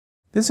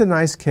This is a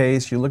nice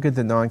case. You look at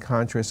the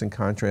non-contrast and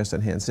contrast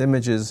enhanced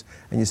images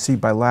and you see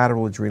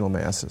bilateral adrenal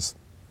masses.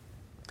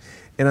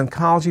 In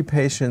oncology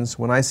patients,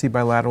 when I see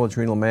bilateral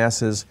adrenal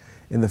masses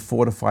in the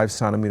 4 to 5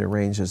 centimeter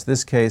ranges,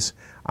 this case,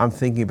 I'm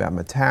thinking about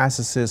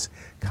metastasis.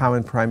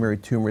 Common primary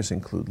tumors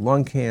include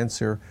lung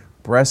cancer,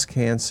 breast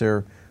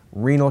cancer,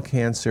 renal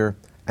cancer,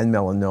 and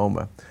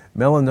melanoma.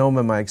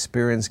 Melanoma, in my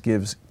experience,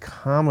 gives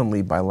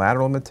commonly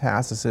bilateral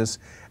metastasis,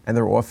 and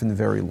they're often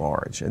very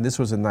large. And this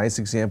was a nice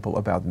example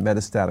about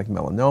metastatic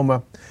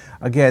melanoma.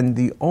 Again,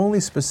 the only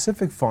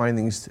specific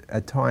findings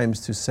at times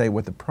to say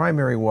what the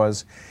primary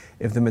was,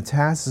 if the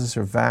metastases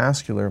are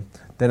vascular,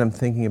 then I'm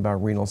thinking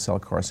about renal cell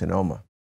carcinoma.